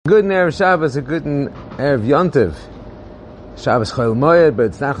good in Erev Shabbos, a good in Erev Yontiv. Shabbos Chol Moed, but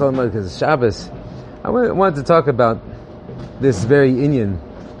it's not Chol Moed because it's Shabbos. I wanted to talk about this very inyan,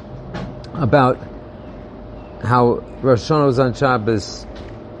 about how Rosh Hashanah was on Shabbos,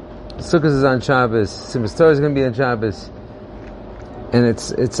 Sukkot is on Shabbos, Simchas Torah is going to be on Shabbos, and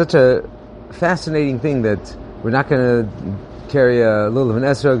it's such a fascinating thing that we're not going to carry a lulav and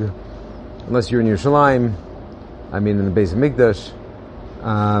esrog unless you're in Yerushalayim. I mean, in the base of Mikdash.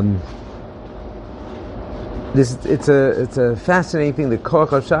 It's a fascinating thing. The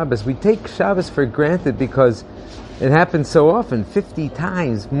Koach of Shabbos. We take Shabbos for granted because it happens so often, 50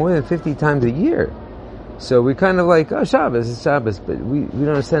 times, more than 50 times a year. So we kind of like, oh, Shabbos is Shabbos, but we don't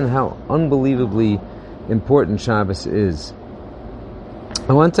understand how unbelievably important Shabbos is.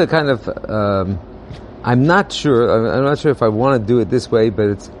 I want to kind of, I'm not sure if I want to do it this way, but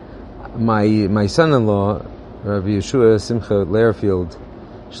it's my son-in-law, Rabbi Yeshua Simcha Learfield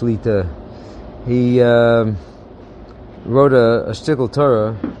Shlita. He wrote a shtickle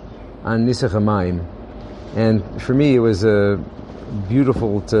Torah on Nisach HaMayim, and for me it was a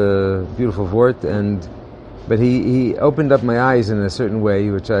beautiful vort, but he opened up my eyes in a certain way,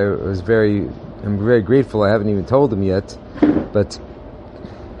 which I'm very grateful. I haven't even told him yet, but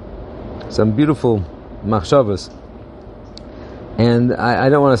some beautiful machshavas. And I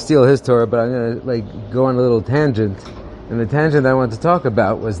don't want to steal his Torah, but I'm going to go on a little tangent. And the tangent I want to talk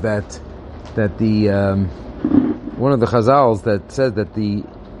about was that the one of the Chazals that said that the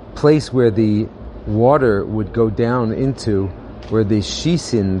place where the water would go down into were the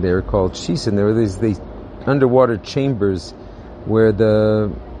shisin. They were called shisin. There were these underwater chambers where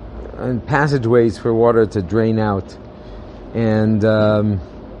and passageways for water to drain out. And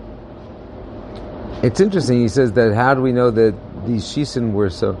it's interesting. He says that how do we know that these shisin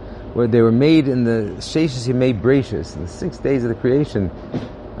where they were made in the Sheishis Yemei Breishis, in the 6 days of the creation?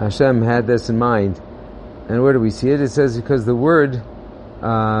 Hashem had this in mind. And where do we see it? It says because the word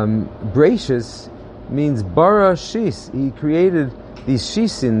Breishis means bara shis. He created these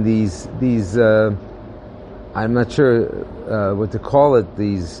shisin, these I'm not sure what to call it,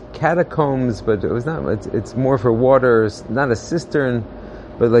 these catacombs, but it's more for water. It's not a cistern,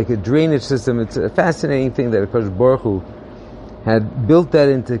 but like a drainage system. It's a fascinating thing that HaKadosh Baruch Hu had built that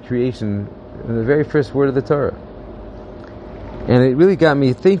into creation in the very first word of the Torah. And it really got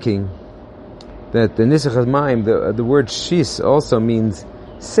me thinking that the Nisach HaMayim, the word shis also means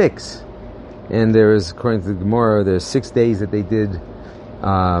 6. And there is, according to the Gemara, there's 6 days that they did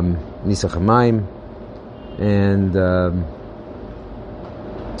Nisach HaMayim. And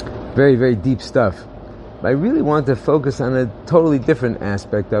very, very deep stuff. But I really want to focus on a totally different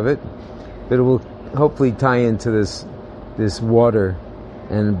aspect of it, that it will hopefully tie into this water.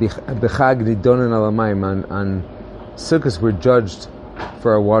 And B'chag Nidonan Alamayim, on Sukkot we're judged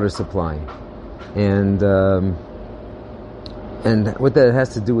for our water supply. And what that has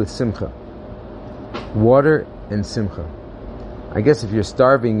to do with Simcha. Water and Simcha. I guess if you're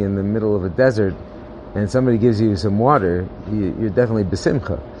starving in the middle of a desert and somebody gives you some water, you're definitely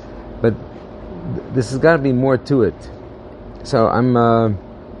besimcha. But this has got to be more to it. So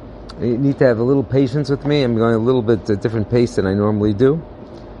you need to have a little patience with me. I'm going a little bit a different pace than I normally do.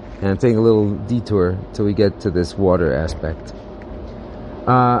 And I'm taking a little detour till we get to this water aspect.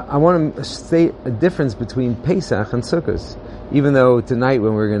 I want to state a difference between Pesach and Sukkot. Even though tonight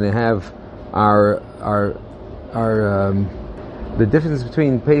when we're going to have our the difference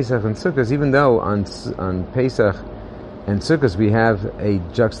between Pesach and Sukkot, even though on Pesach and Sukkot we have a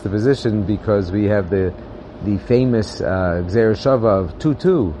juxtaposition because we have the famous Gzeir Shava of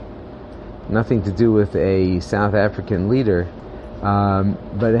 2-2, nothing to do with a South African leader,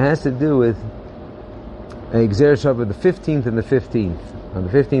 but it has to do with a Gzeir Shava, the 15th and the 15th. On the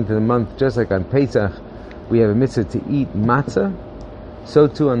 15th of the month, just like on Pesach, we have a mitzvah to eat matzah, so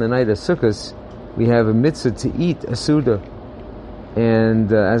too on the night of Sukkot, we have a mitzvah to eat a Suda.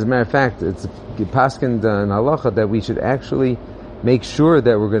 And as a matter of fact, it's paskined in halacha that we should actually make sure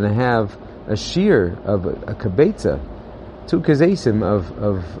that we're going to have a shear of a kabetza, 2 kazesim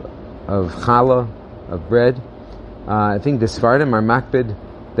of challah, of bread. I think the Sfardim are makbid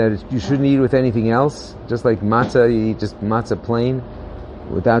that you shouldn't eat with anything else, just like matzah, you eat just matzah plain,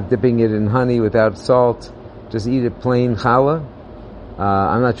 without dipping it in honey, without salt, just eat it plain challah.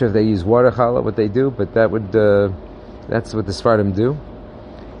 I'm not sure if they use water challah, what they do, but that's what the Sfardim do.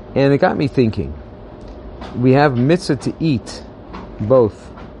 And it got me thinking. We have mitzvah to eat both.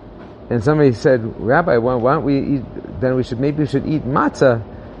 And somebody said, Rabbi, why don't we eat, then maybe we should eat matzah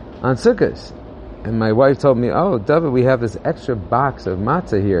on Sukkot. And my wife told me, oh, Dovid, we have this extra box of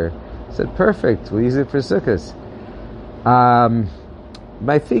matzah here. I said, perfect, we'll use it for Sukkot.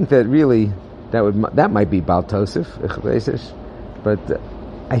 I think that really that might be Bal Tosef, but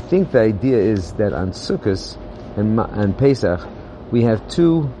I think the idea is that on Sukkot and Pesach we have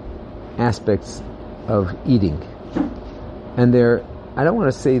two aspects of eating, and I don't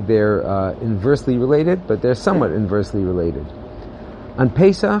want to say they're inversely related, but they're somewhat inversely related. On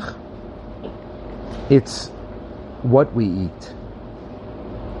Pesach, it's what we eat.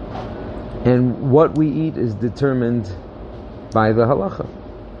 And what we eat is determined by the halacha.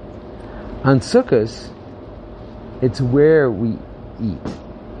 On Sukkot, it's where we eat.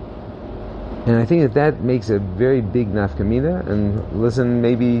 And I think that makes a very big nafkamina. And listen,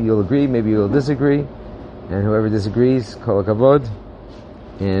 maybe you'll agree, maybe you'll disagree. And whoever disagrees, kol hakavod.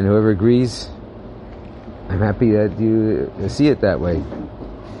 And whoever agrees, I'm happy that you see it that way.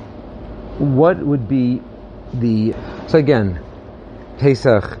 What would be so again,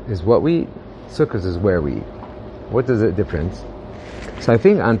 Pesach is what we eat, Sukkot is where we eat. What is the difference? So I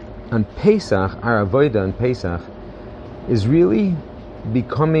think on Pesach, our avodah on Pesach is really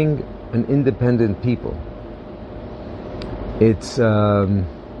becoming an independent people. It's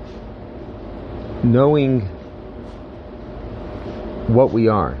knowing what we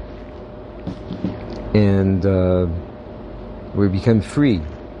are, and we become free.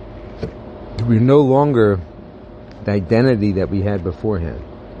 We're no longer the identity that we had beforehand.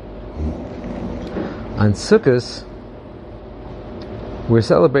 On Sukkot, we're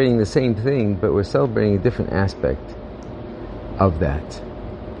celebrating the same thing, but we're celebrating a different aspect of that.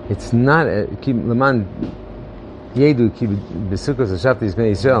 It's not Leman Yedu ki b'Sukkos Hashavti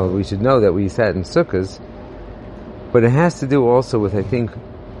Bnei Yisrael. We should know that we sat in Sukkos, but it has to do also with, I think,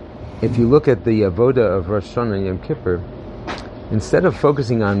 if you look at the avoda of Rosh Hashanah and Yom Kippur, instead of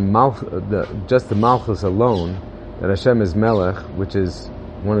focusing on just the Malchus alone, that Hashem is Melech, which is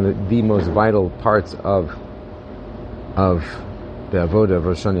one of the most vital parts of the avoda of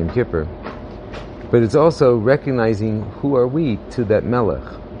Rosh Hashanah and Yom Kippur, but it's also recognizing who are we to that Melech.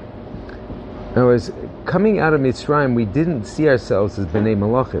 In other words, coming out of Mitzrayim, we didn't see ourselves as Bnei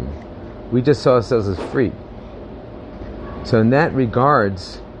Malachim. We just saw ourselves as free. So in that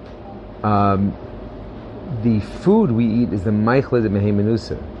regards, the food we eat is the Meichlet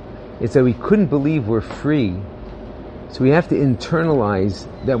Mehemenusa. It's that we couldn't believe we're free, so we have to internalize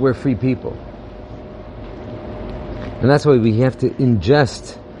that we're free people. And that's why we have to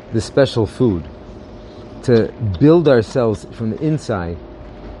ingest the special food, to build ourselves from the inside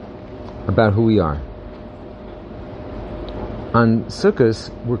about who we are. On Sukkot,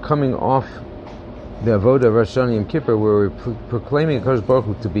 we're coming off the avodah of Rosh Hashanah Yom Kippur, where we're proclaiming HaKadosh Baruch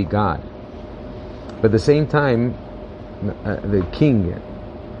Hu to be God. But at the same time, the king,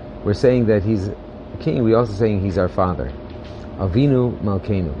 we're saying that he's a king, we're also saying he's our father. Avinu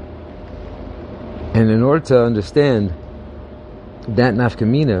Malkeinu. And in order to understand that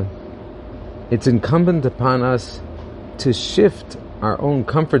nafkamina, it's incumbent upon us to shift our own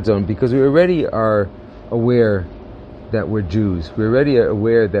comfort zone, because we already are aware that we're Jews. We already are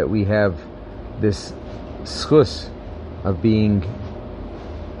aware that we have this schus of being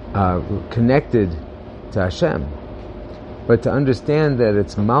connected to Hashem. But to understand that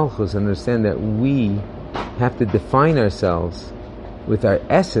it's Malchus, understand that we have to define ourselves with our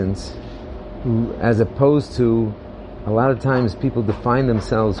essence, as opposed to a lot of times people define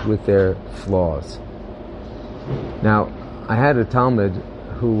themselves with their flaws. Now, I had a Talmud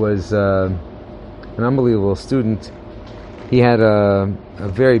who was an unbelievable student. He had a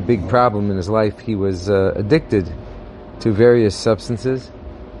very big problem in his life. He was addicted to various substances,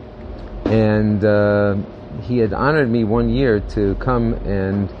 and he had honored me one year to come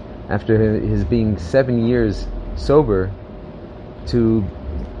and, after his being 7 years sober, to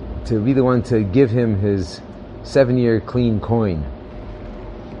be the one to give him his 7-year clean coin.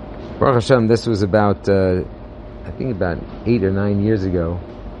 Baruch Hashem, this was about I think about 8 or 9 years ago,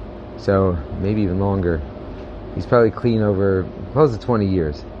 so maybe even longer. He's probably clean over close to 20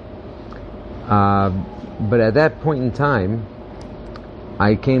 years. But at that point in time,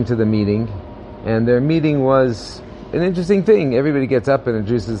 I came to the meeting, and their meeting was an interesting thing. Everybody gets up and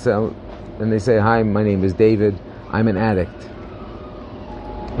introduces themselves, and they say, "Hi, my name is David. I'm an addict."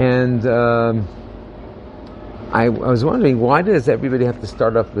 And I was wondering, why does everybody have to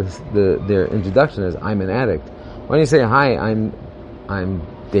start off their introduction as "I'm an addict"? Why don't you say, "Hi, I'm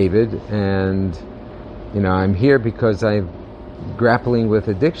David, and I'm here because I'm grappling with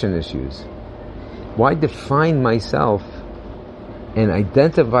addiction issues"? Why define myself and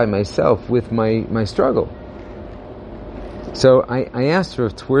identify myself with my struggle? So I asked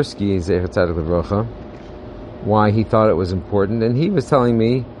Rav Twersky, Zecher Tzadik Livrocha, why he thought it was important, and he was telling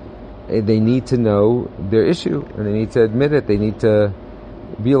me they need to know their issue, and they need to admit it. They need to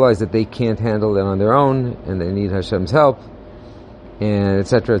realize that they can't handle it on their own and they need Hashem's help, and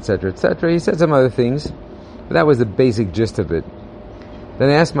etc., etc., etc. He said some other things, but that was the basic gist of it. Then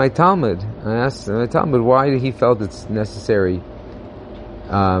I asked my Talmud, why he felt it's necessary.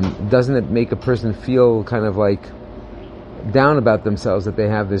 Doesn't it make a person feel kind of like down about themselves that they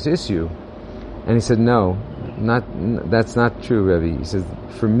have this issue? And he said, no, that's not true, Rebbe. He says,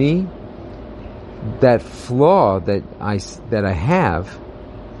 for me, that flaw that I have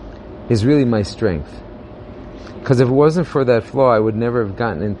is really my strength. Because if it wasn't for that flaw, I would never have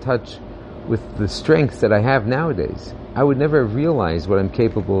gotten in touch with the strengths that I have nowadays. I would never have realized what I'm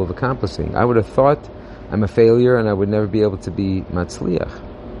capable of accomplishing. I would have thought I'm a failure and I would never be able to be matzliach.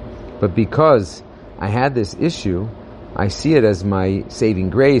 But because I had this issue, I see it as my saving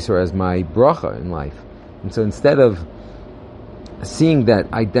grace or as my bracha in life. And so instead of seeing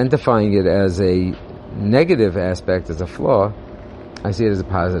that, identifying it as a negative aspect, as a flaw, I see it as a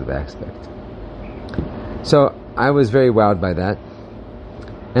positive aspect. So I was very wowed by that.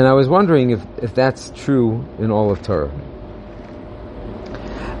 And I was wondering if that's true in all of Torah.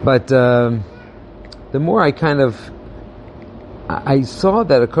 But the more I saw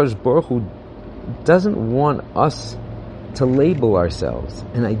that HaKadosh Baruch Hu doesn't want us to label ourselves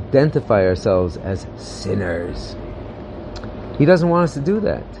and identify ourselves as sinners. He doesn't want us to do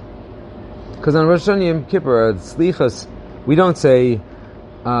that. Because on Rosh Hashanah Yom Kippur, Slichas, we don't say,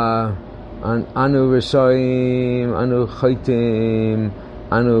 Anu Rishoim, Anu Chaitim,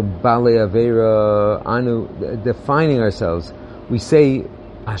 Anu Balei Aveira, Anu, defining ourselves. We say,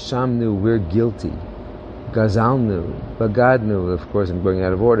 Ashamnu, we're guilty. Gazalnu, Bagadnu, of course I'm going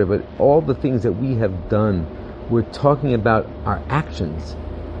out of order, but all the things that we have done, we're talking about our actions.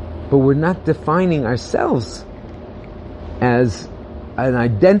 But we're not defining ourselves as an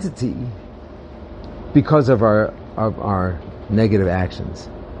identity because of our negative actions.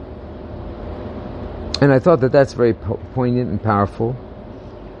 And I thought that that's very poignant and powerful,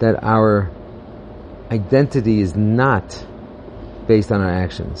 that our identity is not based on our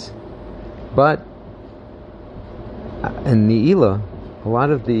actions. But in Ne'ilah, a lot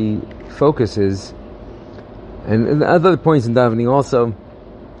of the focus is, and other points in davening also,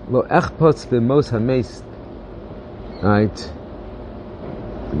 lo echpotz b'mos hameis, right?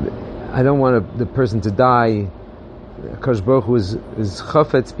 I don't want the person to die. Kadosh Baruch Hu is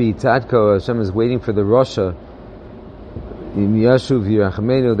chafetz b'yitzadko. Hashem is waiting for the Rasha. Im yashuv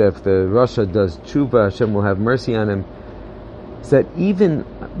yirachmenu, that if the Rasha does tshuva, Hashem will have mercy on him. So that even,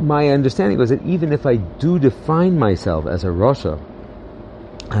 my understanding was that even if I do define myself as a Rasha,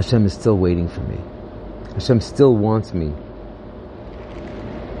 Hashem is still waiting for me. Hashem still wants me.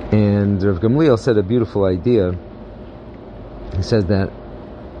 And Rav Gamliel said a beautiful idea. He said that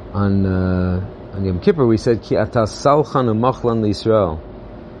on Yom Kippur we said, Ki ata salchan u'machlan l'Yisrael.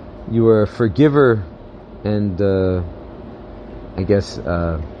 You are a forgiver and I guess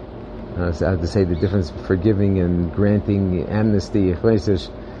I have to say the difference between forgiving and granting amnesty.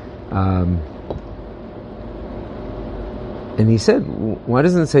 And he said, why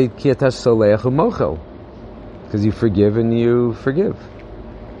doesn't it say Ki ata soleach u'mochel? Because you forgive and you forgive.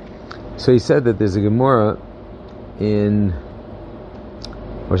 So he said that there's a Gemara in,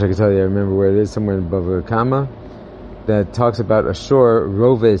 I wish I could tell you, I remember where it is, somewhere in Bava Kama, that talks about a shore,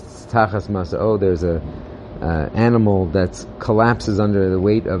 roves tachas masa'o. There's a animal that collapses under the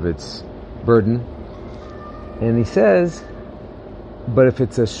weight of its burden. And he says, but if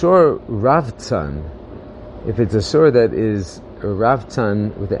it's a shore ravtzan, if it's a shore that is a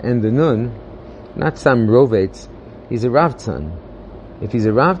ravtzan with the end of nun, not some rovetz, he's a ravtzan. If he's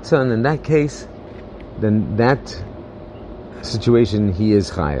a ravtzan, in that case, then that situation he is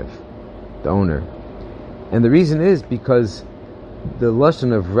chayav, the owner. And the reason is because the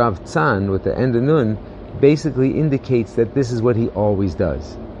lashon of ravtzan with the end of nun basically indicates that this is what he always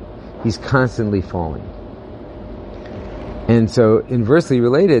does. He's constantly falling. And so, inversely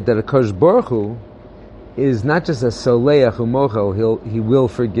related, that a HaKadosh Baruch Hu is not just a soleach u'mochel, he will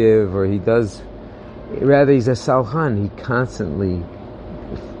forgive, or he does. Rather, he's a salchan. He constantly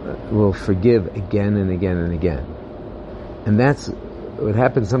will forgive again and again and again. And that's what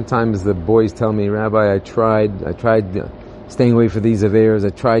happens sometimes. The boys tell me, Rabbi, I tried staying away from these averos, I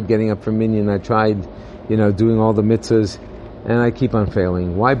tried getting up for minyan, I tried, doing all the mitzvahs, and I keep on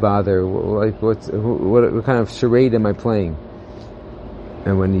failing. Why bother? Like, what kind of charade am I playing?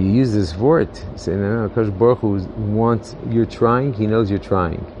 And when you use this vort, you say, no, Kadosh Baruch Hu wants, you're trying, he knows you're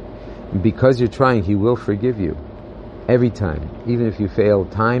trying. And because you're trying, he will forgive you. Every time. Even if you fail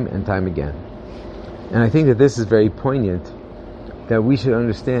time and time again. And I think that this is very poignant, that we should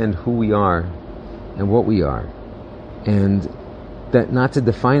understand who we are and what we are. And that not to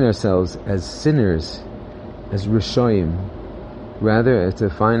define ourselves as sinners, as Rishoyim, rather to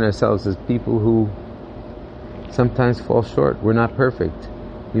define ourselves as people who sometimes fall short. We're not perfect.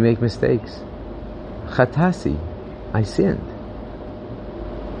 We make mistakes. Chatasi, I sinned.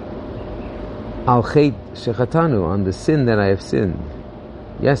 Al chet shechatanu, on the sin that I have sinned.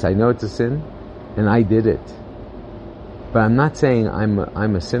 Yes, I know it's a sin, and I did it. But I'm not saying I'm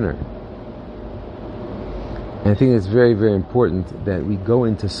a sinner. And I think it's very, very important that we go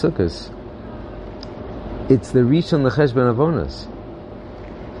into Sukkot. It's the Rishon L'Cheshbon Avonos.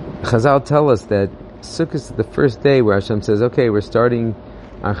 Chazal tell us that Sukkot is the first day where Hashem says, okay, we're starting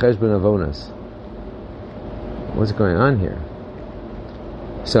our Cheshbon Avonos. What's going on here?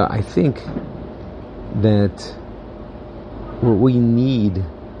 So I think that what we need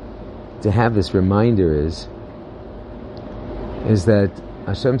to have this reminder is that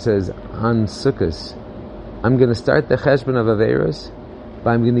Hashem says on Sukkot, I'm going to start the Cheshbon of Averos,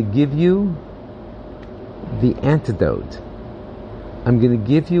 but I'm going to give you the antidote. I'm going to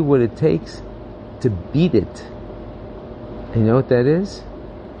give you what it takes to beat it. And you know what that is?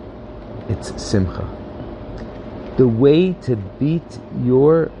 It's Simcha. The way to beat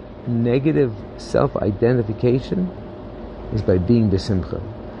your negative self-identification is by being besimcha.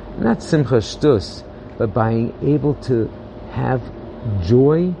 Not simcha shtus, but by being able to have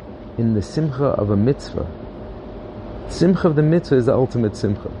joy in the simcha of a mitzvah. Simcha of the mitzvah is the ultimate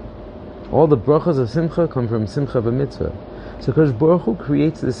simcha. All the brachas of simcha come from simcha of a mitzvah. So Kadosh Baruch Hu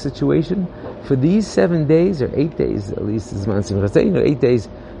creates the situation for these 7 days, or 8 days, at least is man simcha. Say 8 days,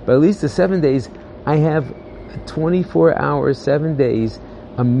 but at least the 7 days, I have 24 hours, 7 days,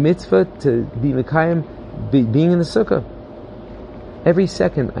 a mitzvah to be mekayim, being in the sukkah. Every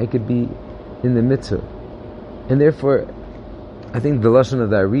second I could be in the mitzvah. And therefore, I think the lashon of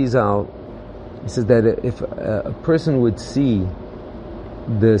the Arizal, he says that if a person would see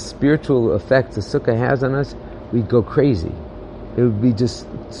the spiritual effects the sukkah has on us, we'd go crazy. It would be just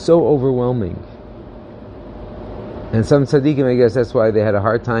so overwhelming. And some tzaddikim, I guess that's why they had a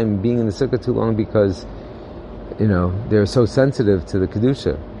hard time being in the sukkah too long, because they're so sensitive to the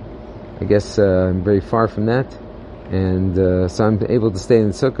kedusha. I guess I'm very far from that, and so I'm able to stay in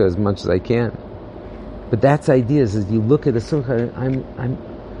the sukkah as much as I can. But that's the idea, is you look at the sukkah,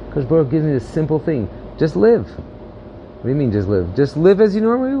 Kadosh Baruch gives me this simple thing: just live. What do you mean, just live? Just live as you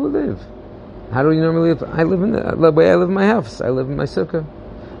normally would live. How do you normally live? I live in the way I live in my house. I live in my sukkah.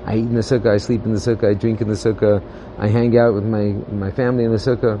 I eat in the sukkah. I sleep in the sukkah. I drink in the sukkah. I hang out with my family in the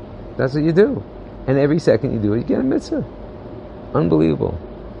sukkah. That's what you do. And every second you do it, you get a mitzvah. Unbelievable.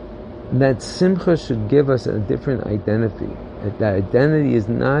 That simcha should give us a different identity. That identity is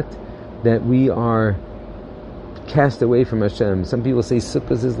not that we are cast away from Hashem. Some people say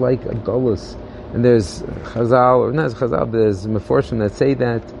sukkahs is like a golus. And there's Chazal, or not Chazal, there's Meforshim that say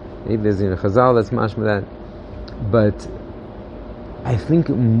that. Maybe there's Chazal that's mashma that. But I think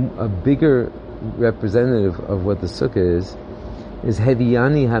a bigger representative of what the sukkah is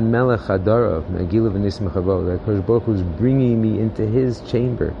Hediyani HaMelech Hadarav, Megillah V'Nissim Chavo, that Kadosh Baruch Hu is bringing me into His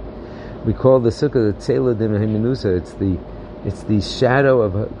chamber. We call the sukkah the Tzela D'Mehemenusa. It's the shadow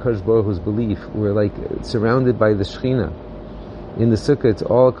of Kadosh Baruch Hu's belief. We're like surrounded by the Shechina. In the sukkah, it's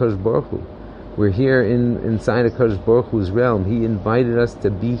all Kadosh Baruch Hu. We're here inside of Kadosh Baruch Hu's realm. He invited us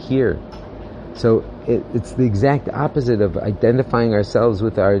to be here. So it's the exact opposite of identifying ourselves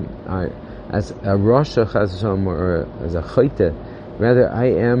with our as a Rasha Chas Hashem, or as a Chayte. Rather,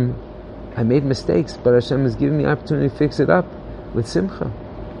 I made mistakes, but Hashem has given me the opportunity to fix it up with Simcha.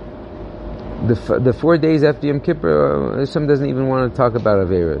 The 4 days after Yom Kippur, Hashem doesn't even want to talk about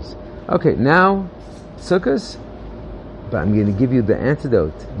Averas. Okay, now, Sukkot, but I'm going to give you the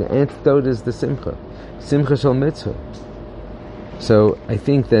antidote. The antidote is the Simcha. Simcha Shel Mitzvah. So I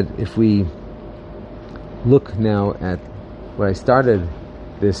think that if we look now at what I started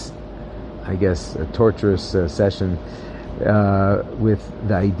this, I guess, a torturous session with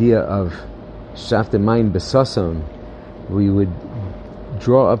the idea of Shafte Mayim B'Sason, we would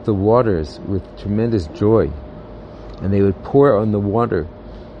draw up the waters with tremendous joy, and they would pour on the waters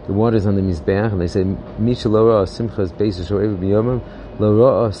on the Mizbeach, and they say, Misha lo ra'a simchas beis shorev b'yomim, lo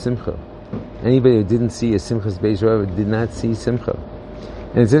ra'a simcha. Anybody who didn't see a simchas beis shorev did not see simcha.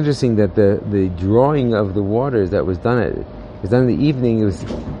 And it's interesting that the drawing of the waters that was done in the evening. It was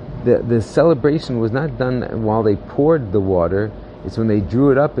the celebration was not done while they poured the water. It's when they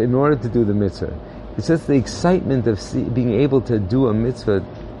drew it up in order to do the mitzvah. It's just the excitement of being able to do a mitzvah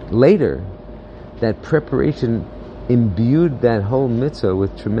later. That preparation imbued that whole mitzvah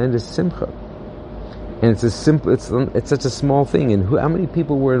with tremendous simcha. And it's such a small thing. And how many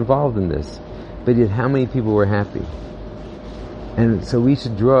people were involved in this? But yet how many people were happy? And so we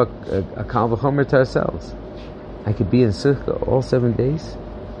should draw a kal v'chomer to ourselves. I could be in Simcha all 7 days.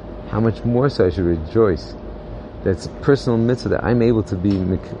 How much more so I should rejoice. That's a personal mitzvah that I'm able to be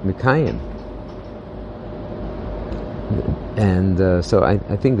Mikayim. And so I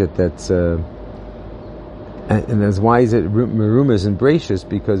think that's and that's why is it merumas and bracious,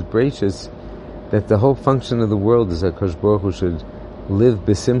 because bracious, that the whole function of the world is that HaKadosh Baruch Hu should live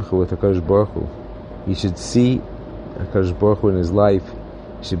besimcha with HaKadosh Baruch Hu. He should see HaKadosh Baruch Hu in his life.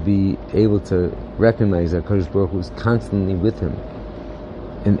 He should be able to recognize that HaKadosh Baruch Hu is constantly with him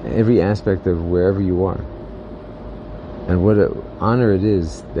in every aspect of wherever you are. And what an honor it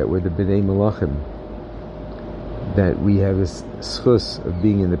is that we're the B'nai Malachim, that we have this schus of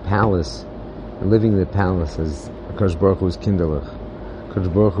being in the palace, and living in the palace as HaKadosh Baruch Hu's kinderlich.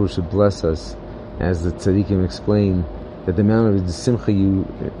 HaKadosh Baruch Hu should bless us, as the tzaddikim explain, that the amount of the simcha you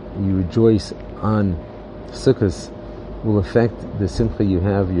rejoice on Sukkot will affect the simcha you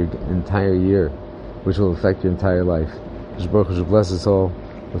have your entire year, which will affect your entire life. HaKadosh Baruch Hu should bless us all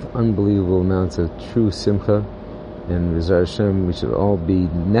with unbelievable amounts of true simcha, and Rizar Hashem, we should all be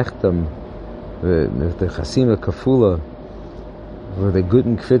nechtam, the chasima kafula, or the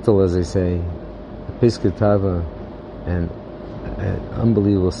guten kvittel, as they say, piska tava, and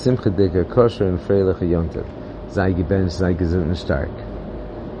unbelievable simcha dika kosher and freilich yontiv. Sei gebench, sei gesund and stark.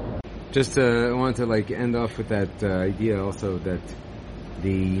 Just I want to end off with that idea also that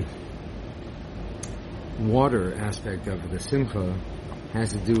the water aspect of the simcha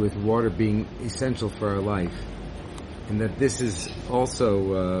has to do with water being essential for our life, and that this is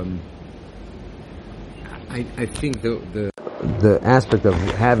also I think the aspect of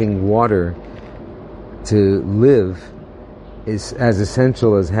having water to live is as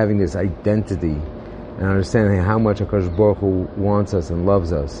essential as having this identity and understanding how much HaKadosh Baruch Hu wants us and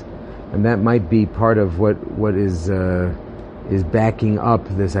loves us. And that might be part of what is backing up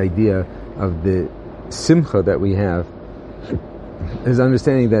this idea of the simcha that we have, is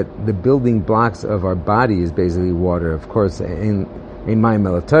understanding that the building blocks of our body is basically water. Of course, in Mayim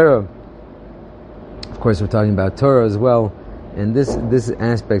El Torah, of course we're talking about Torah as well. And this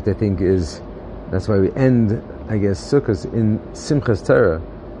aspect, I think, that's why we end, I guess, Sukkot in Simchas Torah,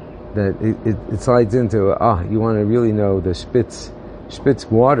 that it slides into, you want to really know the Spitz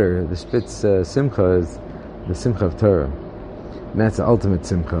water, the Spitz Simcha is the Simcha of Torah. And that's the ultimate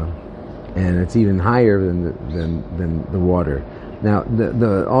Simcha. And it's even higher than the water. Now,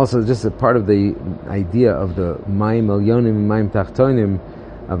 the also just a part of the idea of the Mayim Elyonim, Mayim Tachtonim,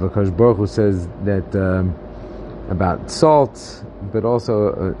 of HaKadosh Baruch Hu says that about salt, but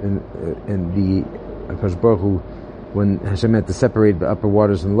also in the HaKadosh Baruch Hu, when Hashem had to separate the upper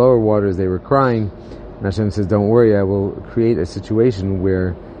waters from the lower waters, they were crying. And Hashem says, don't worry, I will create a situation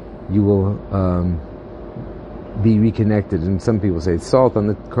where you will be reconnected. And some people say it's salt on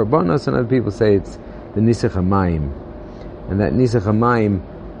the korbanos, and other people say it's the nisach hamayim. And that nisach hamayim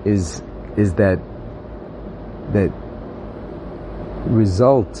is that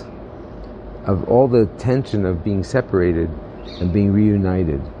result of all the tension of being separated and being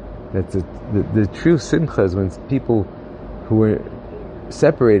reunited. That's the true simcha is when people who were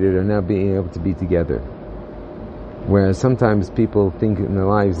separated are now being able to be together. Whereas sometimes people think in their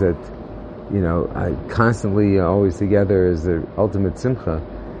lives that, constantly always together is the ultimate simcha.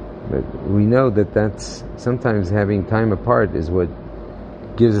 But we know that that's sometimes having time apart is what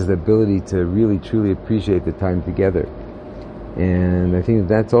gives us the ability to really truly appreciate the time together. And I think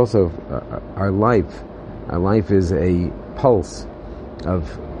that's also our life. Our life is a pulse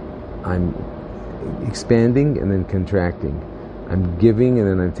of I'm expanding and then contracting. I'm giving and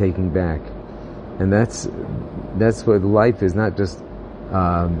then I'm taking back. And that's what life is, not just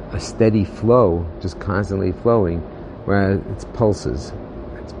a steady flow, just constantly flowing, whereas it's pulses.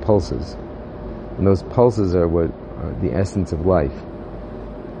 It's pulses. And those pulses are what are the essence of life.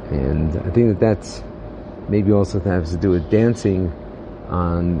 And I think that's maybe also has to do with dancing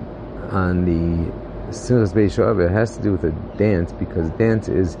on the Simchas Beis Shavuot. It has to do with a dance, because dance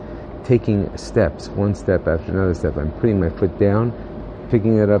is taking steps, one step after another step. I'm putting my foot down,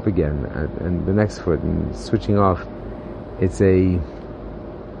 picking it up again, and the next foot, and switching off. It's a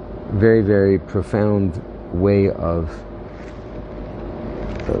very, very profound way of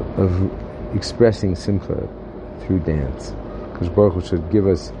expressing simcha through dance. Because Baruch Hu should give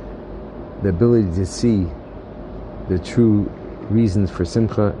us the ability to see the true reasons for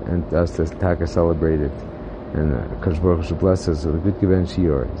simcha and us to celebrate it. And Kadosh Baruch Hu should bless us with a good Geben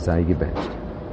Shior, Zai Gebench.